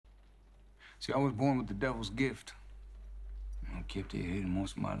See, I was born with the devil's gift. I kept it hidden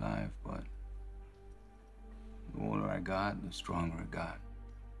most of my life, but the older I got, the stronger it got.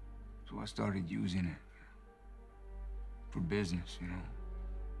 So I started using it for business, you know.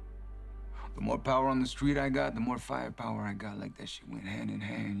 The more power on the street I got, the more firepower I got. Like that shit went hand in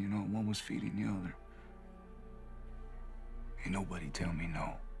hand, you know. One was feeding the other. Ain't nobody tell me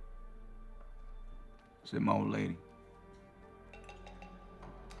no. Said my old lady.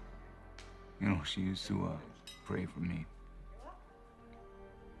 You know, she used to pray for me.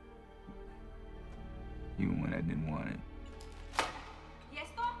 Even when I didn't want it. ¿Y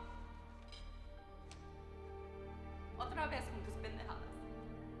esto? Otra vez con tus pendejadas.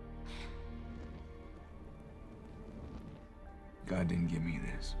 God didn't give me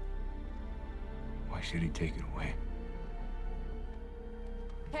this. Why should he take it away?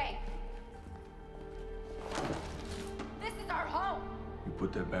 Hey! This is our home! You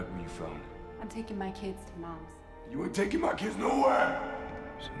put that back where you found it. I'm taking my kids to Mom's. You ain't taking my kids nowhere!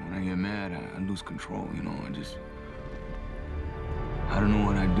 So when I get mad, I lose control, you know, I don't know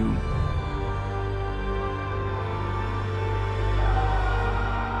what I do.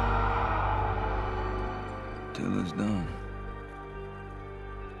 Till it's done.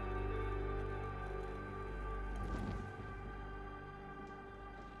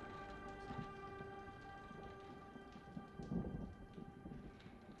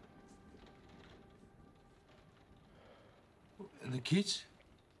 And the kids?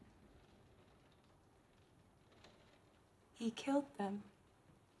 He killed them.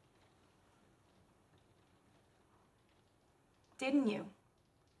 Didn't you?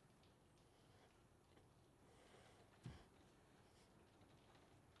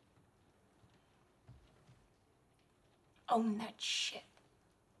 Own that shit.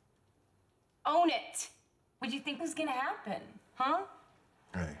 Own it. What do you think was gonna happen, huh?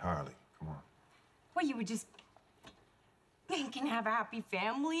 Hey, Harley, come on. Well, you would just think and have a happy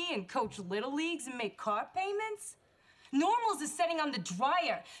family and coach little leagues and make car payments? Normal's is setting on the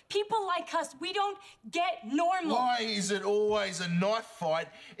dryer. People like us, we don't get normal. Why is it always a knife fight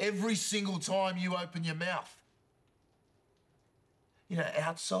every single time you open your mouth? You know,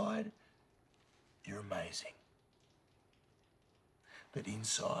 outside, you're amazing. But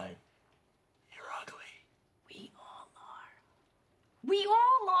inside, you're ugly. We all are. We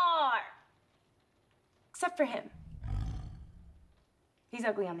all are! Except for him. He's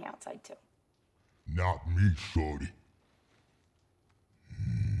ugly on the outside, too. Not me, shorty.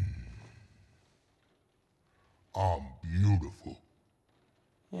 I'm beautiful.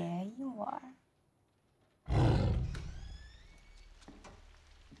 Yeah, you are.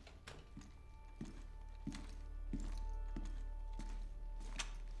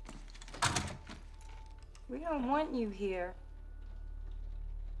 We don't want you here.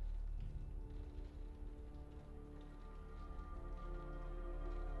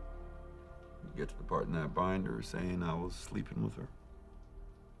 Get to the part in that binder saying I was sleeping with her.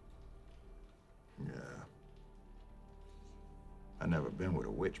 Yeah. I never been with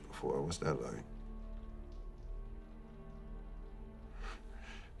a witch before. What's that like?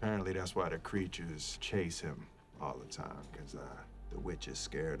 Apparently that's why the creatures chase him all the time, because the witch is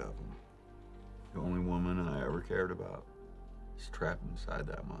scared of him. The only woman I ever cared about is trapped inside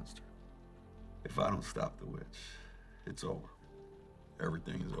that monster. If I don't stop the witch, it's over.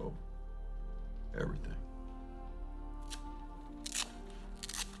 Everything is over. Everything.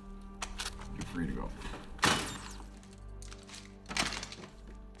 You're free to go.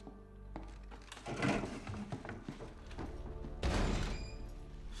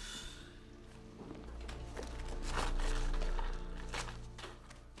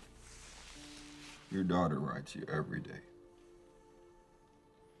 Your daughter writes you every day.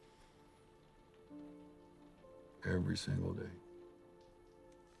 Every single day.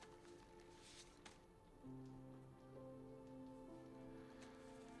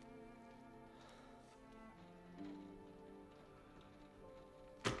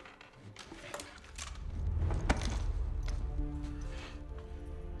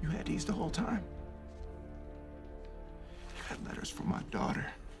 You had these the whole time? You had letters from my daughter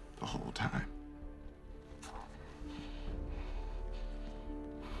the whole time.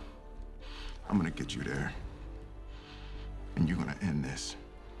 I'm gonna get you there. And you're gonna end this.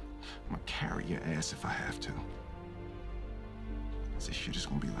 I'm gonna carry your ass if I have to. This shit is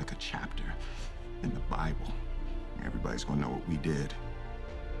gonna be like a chapter in the Bible. Everybody's gonna know what we did.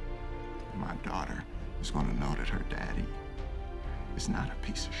 And my daughter is gonna know that her daddy is not a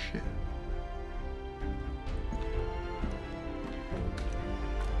piece of shit.